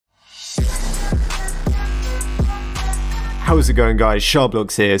How's it going, guys?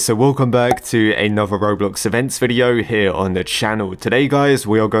 ROBLOX here. So welcome back to another Roblox events video here on the channel. Today, guys,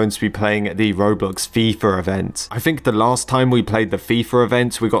 we are going to be playing the Roblox FIFA event. I think the last time we played the FIFA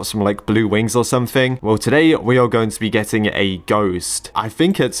event, we got some like blue wings or something. Well, today we are going to be getting a ghost. I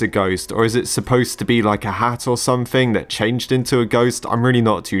think it's a ghost, or is it supposed to be like a hat or something that changed into a ghost? I'm really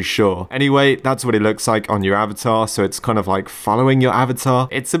not too sure. Anyway, that's what it looks like on your avatar. So it's kind of like following your avatar.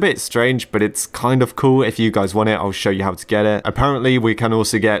 It's a bit strange, but it's kind of cool. If you guys want it, I'll show you how to get it. Apparently, we can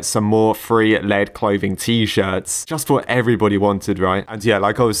also get some more free lead clothing t-shirts. Just what everybody wanted, right? And yeah,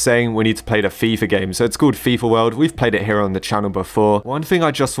 like I was saying, we need to play the FIFA game. So it's called FIFA World. We've played it here on the channel before. One thing I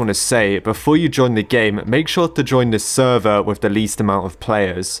just want to say, before you join the game, make sure to join the server with the least amount of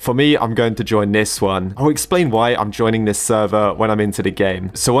players. For me, I'm going to join this one. I'll explain why I'm joining this server when I'm into the game.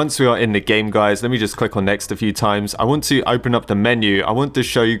 So once we are in the game, guys, let me just click on next a few times. I want to open up the menu. I want to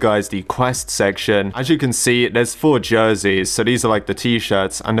show you guys the quest section. As you can see, there's 4 jerseys. So these are like the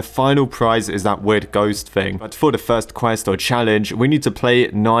t-shirts, and the final prize is that weird ghost thing. But for the first quest or challenge, we need to play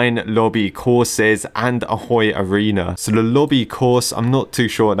 9 lobby courses and Ahoy Arena. So the lobby course, I'm not too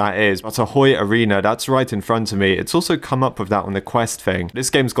sure what that is, but Ahoy Arena, that's right in front of me. It's also come up with that on the quest thing. This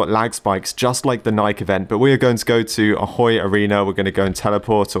game's got lag spikes just like the Nike event, but we are going to go to Ahoy Arena. We're going to go and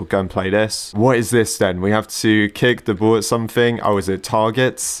teleport or go and play this. What is this then? We have to kick the ball at something. Oh, is it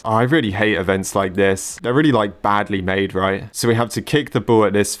targets? Oh, I really hate events like this. They're really like badly made, right? So we have to kick the ball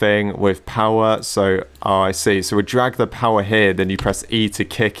at this thing with power. So, oh, I see. So we drag the power here, then you press E to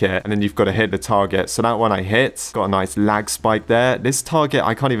kick it, and then you've got to hit the target. So that one I hit. Got a nice lag spike there. This target,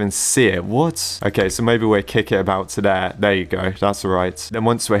 I can't even see it. What? Okay, so maybe we'll kick it about to there. There you go. That's all right. Then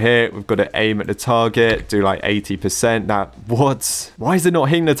once we're here, we've got to aim at the target, do like 80%. That, what? Why is it not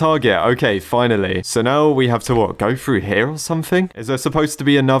hitting the target? Okay, finally. So now we have to, what, go through here or something? Is there supposed to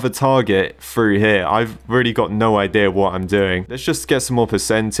be another target through here? I've really got no idea what I'm doing. Let's just get some more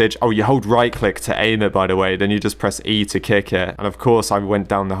percentage. Oh, you hold right click to aim it, by the way. Then you just press E to kick it. And of course, I went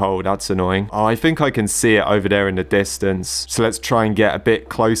down the hole. That's annoying. Oh, I think I can see it over there in the distance. So let's try and get a bit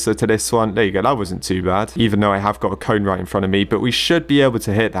closer to this one. There you go. That wasn't too bad. Even though I have got a cone right in front of me. But we should be able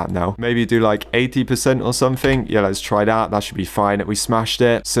to hit that now. Maybe do like 80% or something. Yeah, let's try that. That should be fine. We smashed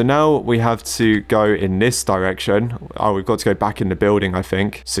it. So now we have to go in this direction. Oh, we've got to go back in the building, I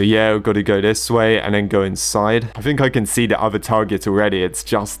think. So yeah, we've got to go this way and then go inside. I think I can see the other target already. It's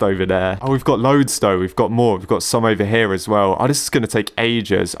just over there. Oh, we've got loads though. We've got more. We've got some over here as well. Oh, this is going to take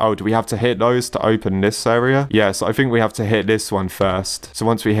ages. Oh, do we have to hit those to open this area? Yes, I think we have to hit this one first. So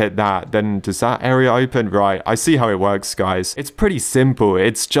once we hit that, then does that area open? Right. I see how it works, guys. It's pretty simple.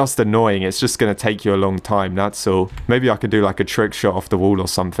 It's just annoying. It's just going to take you a long time. That's all. Maybe I could do like a trick shot off the wall or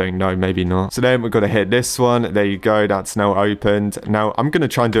something. No, maybe not. So then we've got to hit this one. There you go. That's now opened. Now I'm going to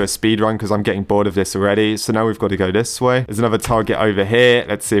try and do a speed run because I'm getting bored of this already. So now we've got to go this way. There's another target over here.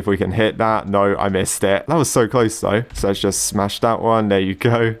 Let's see if we can hit that. No, I missed it. That was so close though. So let's just smash that one. There you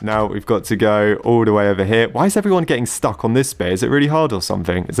go. Now we've got to go all the way over here. Why is everyone getting stuck on this bit? Is it really hard or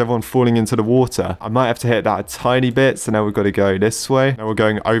something? Is everyone falling into the water? I might have to hit that a tiny bit. So now we've got to go this way. Now we're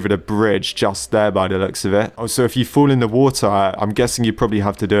going over the bridge just there by the looks of it. Oh, so if you fall in the water, I'm guessing you probably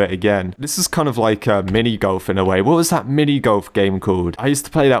have to do it again. This is kind of like a mini golf in a way. What was that mini golf game called? I used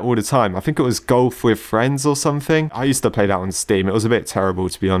to play that all the time. I think it was Golf with Friends or something. I used to play that on Steam. It was a bit terrible,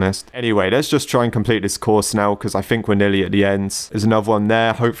 to be honest. Anyway, let's just try and complete this course now because I think we're nearly at the end. There's another one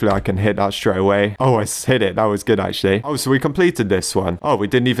there. Hopefully I can hit that straight away. Oh, I hit it. That was good, actually. Oh, so we completed this one. Oh, we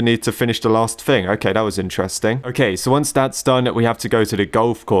didn't even need to finish the last thing. Okay, that was interesting. Okay, so once that's done, we have to go to the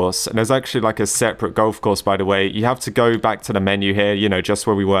golf course. And there's actually like a separate golf course, by the way. You have to go back to the menu here, you know, just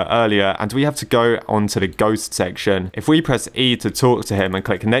where we were earlier. And we have to go onto the ghost section. If we press E to talk to him and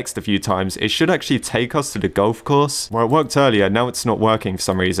click next a few times, it should actually take us to the golf course. Well, it worked earlier. Now it's not working for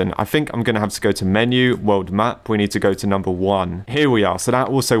some reason. I think I'm going to have to go to menu, world map. We need to go to number 1. Here we are. So that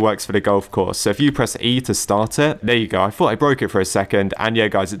also works for the golf course. So if you press E to start it, there you go. I thought I broke it for a second. And yeah,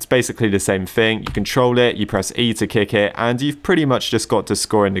 guys, it's basically the same thing. You control it, you press E to kick it, and you've pretty much just got to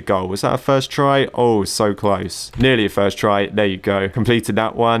score in the goal. Was that a first try? Oh, so close. Nearly a first try. There you go. Completed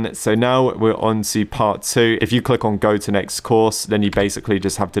that one. So now we're on to part 2. If you click on go to next course, then you basically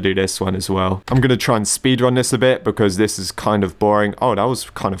just have to do this one as well. I'm going to try and speedrun this a bit because this is kind of boring. Oh, that was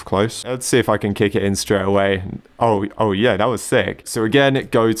kind of close. Let's see if I can kick it in straight away. Oh yeah, that was sick. So again,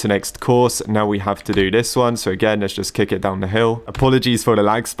 go to next course. Now we have to do this one. So again, let's just kick it down the hill. Apologies for the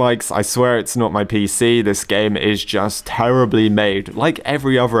lag spikes. I swear it's not my PC. This game is just terribly made, like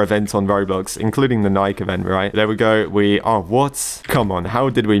every other event on Roblox, including the Nike event, right? There we go. Oh, what? Come on,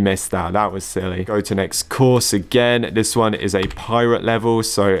 how did we miss that? That was silly. Go to next course again. This one is a pirate level.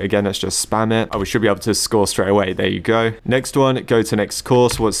 So again, let's just spam it. Oh, we should be able to score straight away. away. There you go. Next one, go to next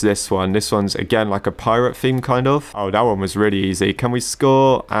course. What's this one? This one's again like a pirate theme kind of. Oh, that one was really easy. Can we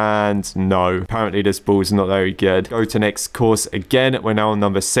score? And no. Apparently this ball's not very good. Go to next course again. We're now on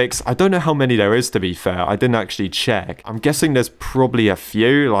number 6. I don't know how many there is, to be fair. I didn't actually check. I'm guessing there's probably a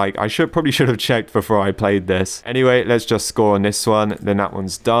few. Like, I probably should have checked before I played this. Anyway, let's just score on this one. Then that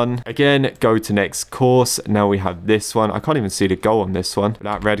one's done. Again, go to next course. Now we have this one. I can't even see the goal on this one.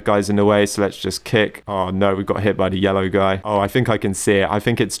 That red guy's in the way, so let's just kick. Oh no, we got hit by the yellow guy. Oh, I think I can see it. I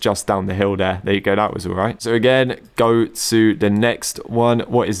think it's just down the hill there. There you go. That was all right. So again, go to the next one.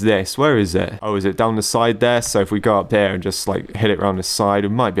 What is this? Where is it? Oh, is it down the side there? So if we go up there and just like hit it around the side, we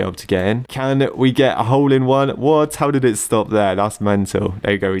might be able to get in. Can we get a hole in one? What? How did it stop there? That's mental.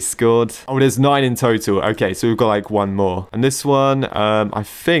 There you go. We scored. Oh, there's 9 in total. Okay, so we've got like one more. And this one, I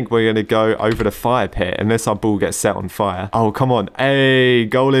think we're going to go over the fire pit unless our ball gets set on fire. Oh, come on. Hey,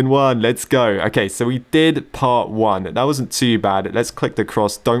 goal in one. Let's go. Okay, so we did part 1. That wasn't too bad. Let's click the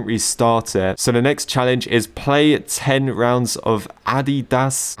cross. Don't restart it. So the next challenge is play 10 rounds of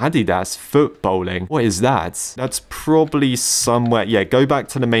Adidas foot bowling. What is that? That's probably somewhere. Yeah, go back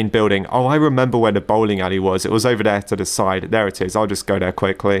to the main building. Oh, I remember where the bowling alley was. It was over there to the side. There it is. I'll just go there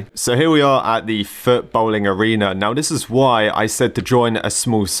quickly. So here we are at the foot bowling arena. Now, this is why I said to join a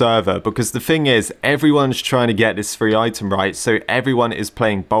small server, because the thing is, everyone's trying to get this free item, right? So everyone is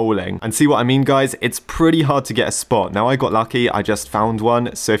playing bowling. And see what I mean, guys? It's pretty hard to get a spot. Now, I got lucky. I just found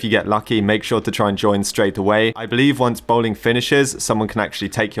one. So if you get lucky, make sure to try and join straight away. I believe once bowling finishes, someone can actually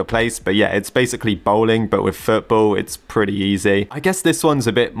take your place. But yeah, it's basically bowling, but with football. It's pretty easy. I guess this one's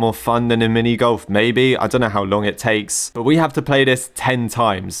a bit more fun than a mini golf, maybe. I don't know how long it takes, but we have to play this 10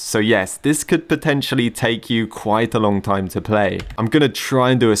 times. So yes, this could potentially take you quite a long time to play. I'm gonna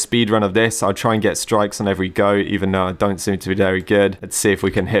try and do a speed run of this. I'll try and get strikes on every go, even though I don't seem to be very good. Let's see if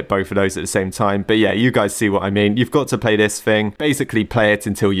we can hit both of those at the same time. But yeah, you guys see what I mean. You've got to play this thing. Basically play it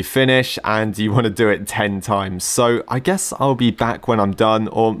until you finish, and you want to do it 10 times. So I guess I'll be back when I'm done,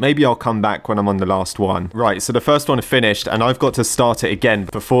 or maybe I'll come back when I'm on the last one. Right, so the first one finished, and I've got to start it again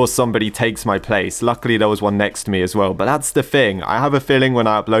before somebody takes my place. Luckily, there was one next to me as well. But that's the thing. I have a feeling when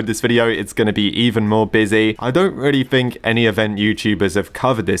I upload this video, it's going to be even more busy. I don't really think any event YouTubers have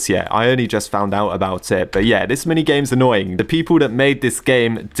covered this yet. I only just found out about it. But yeah, this minigame's annoying. The people that made this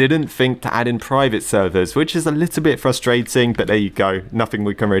game didn't think to add in private servers, which is a little bit frustrating, but there you go. Nothing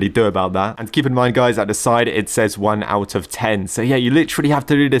we can really do about that. And keep in mind, guys, at the side, it says 1 out of 10. So yeah, you literally have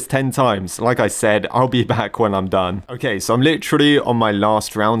to do this 10 times. Like I said, I'll be back when I'm done. Okay, so I'm literally on my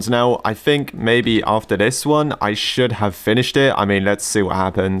last rounds now. I think maybe after this one, I should have finished it. I mean, let's see what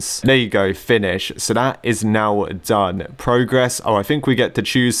happens. There you go, finish. So that is now done. Progress. Oh, I think we get to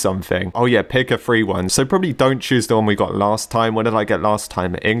choose something. Oh yeah, pick a free one. So probably don't choose the one we got last time. What did I get last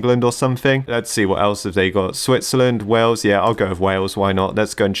time? England or something? Let's see, what else have they got? Switzerland, Wales. Yeah, I'll go with Wales. Why not?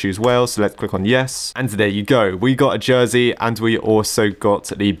 Let's go and choose Wales. So let's click on yes. And there you go. We got a jersey, and we also got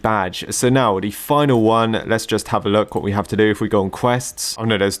the badge. So now the final one, let's just have a look what we have to do if we go on quests. Oh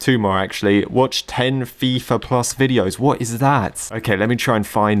no, there's 2 more actually. Watch 10 FIFA Plus videos. What is that? Okay, let me try and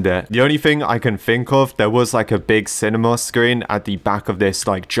find it. The only thing I can think of, there was like a big cinema screen at the back of this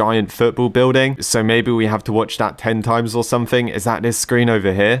like giant football building. So maybe we have to watch that 10 times or something. Is that this screen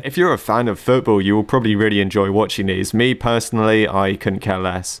over here? If you're a fan of football, you will probably really enjoy watching these. Me personally, I couldn't care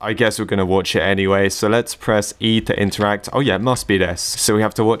less. I guess we're gonna watch it anyway. So let's press E to interact. Oh yeah, it must be this. So we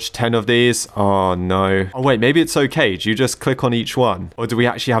have to watch 10 of these. Oh no. Oh wait, maybe it's okay. Do you just click on each one? Or do we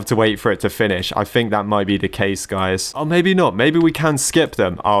actually have to wait for it to finish? I think that might be the case, guys. Oh, maybe not. Maybe we can skip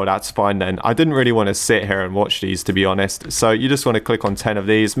them. Oh, that's fine then. I didn't really want to sit here and watch these, to be honest. So you just want to click on 10 of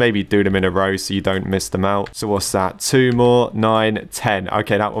these. Maybe do them in a row so you don't miss them out. So what's that? 2 more, 9, 10.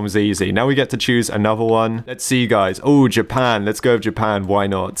 Okay, that one was easy. Now we get to choose another one. Let's see, guys. Oh, Japan. Let's go with Japan. Why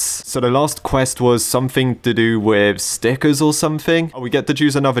not? So the last quest was something to do with stickers or something. Oh, we get to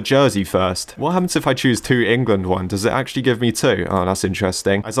choose another jersey first. What happens if I choose 2 England one? Does it actually give me 2? Oh, that's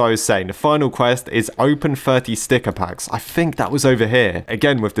interesting. As I was saying, the final quest is open 30 sticker packs. I think that was over here.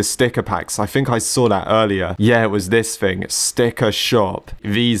 Again, with the sticker packs. I think I saw that earlier. Yeah, it was this thing. Sticker shop.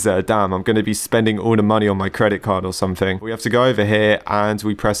 Visa. Damn, I'm going to be spending all the money on my credit card or something. We have to go over here and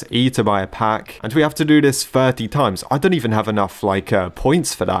we press E to buy a pack. And we have to do this 30 times. I don't even have enough, like,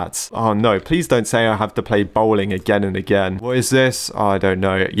 points for that. Oh, no. Please don't say I have to play bowling again and again. then. What is this? Oh, I don't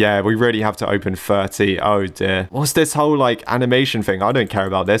know. Yeah, we really have to open 30. Oh dear. What's this whole like animation thing? I don't care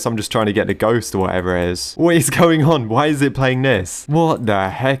about this. I'm just trying to get the ghost or whatever it is. What is going on? Why is it playing this? What the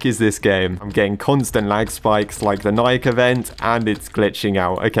heck is this game? I'm getting constant lag spikes like the Nike event, and it's glitching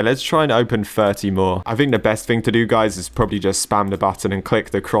out. Okay, let's try and open 30 more. I think the best thing to do, guys, is probably just spam the button and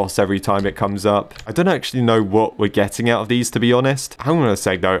click the cross every time it comes up. I don't actually know what we're getting out of these, to be honest. I'm gonna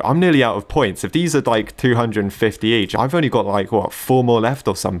say though, I'm nearly out of points. If these are like 250 each, I've only got like, what, 4 more left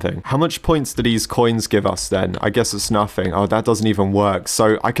or something. How much points do these coins give us then? I guess it's nothing. Oh, that doesn't even work.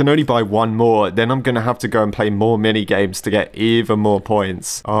 So I can only buy 1 more. Then I'm gonna have to go and play more mini games to get even more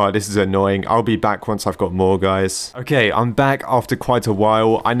points. Oh, this is annoying. I'll be back once I've got more, guys. Okay, I'm back after quite a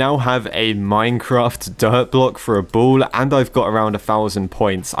while. I now have a Minecraft dirt block for a ball, and I've got around 1,000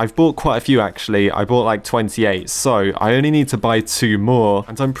 points. I've bought quite a few actually. I bought like 28, so I only need to buy 2 more,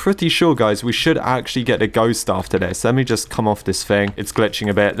 and I'm pretty sure, guys, we should actually get a ghost after this. Let me just come off this thing. It's glitching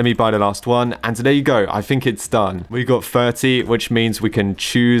a bit. Let me buy the last one, and there you go. I think it's done. We got 30, which means we can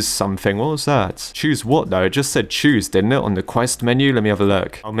choose something. What was that? Choose what though? It just said choose, didn't it, on the quest menu? Let me have a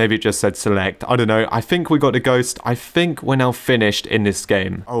look. Oh, maybe it just said select. I don't know. I think we got a ghost. I think we're now finished in this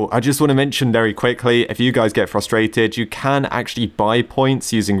game. Oh, I just want to mention very quickly, if you guys get frustrated, you can actually buy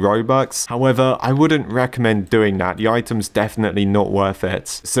points using Robux. However, I wouldn't recommend doing that. The item's definitely not worth it.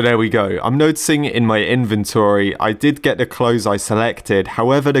 So there we go. I'm noticing in my inventory, I did get the clothes I selected.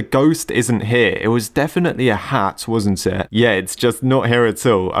 However, the ghost isn't here. It was definitely a hat, wasn't it? Yeah, it's just not here at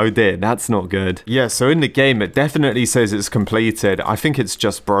all. Oh dear, that's not good. Yeah, so in the game, it definitely says it's completed. I think it's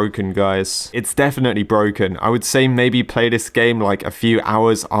just broken, guys. It's definitely broken. I would say maybe play this game like a few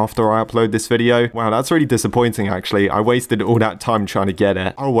hours after I upload this video. Wow, that's really disappointing, actually. I wasted all that time trying to get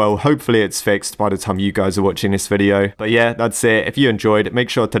it. Oh well, hopefully it's fixed by the time you guys are watching this video. But yeah, that's it. If you enjoyed, make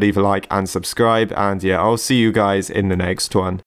sure to leave a like and subscribe. And yeah, I'll see you guys in the next one.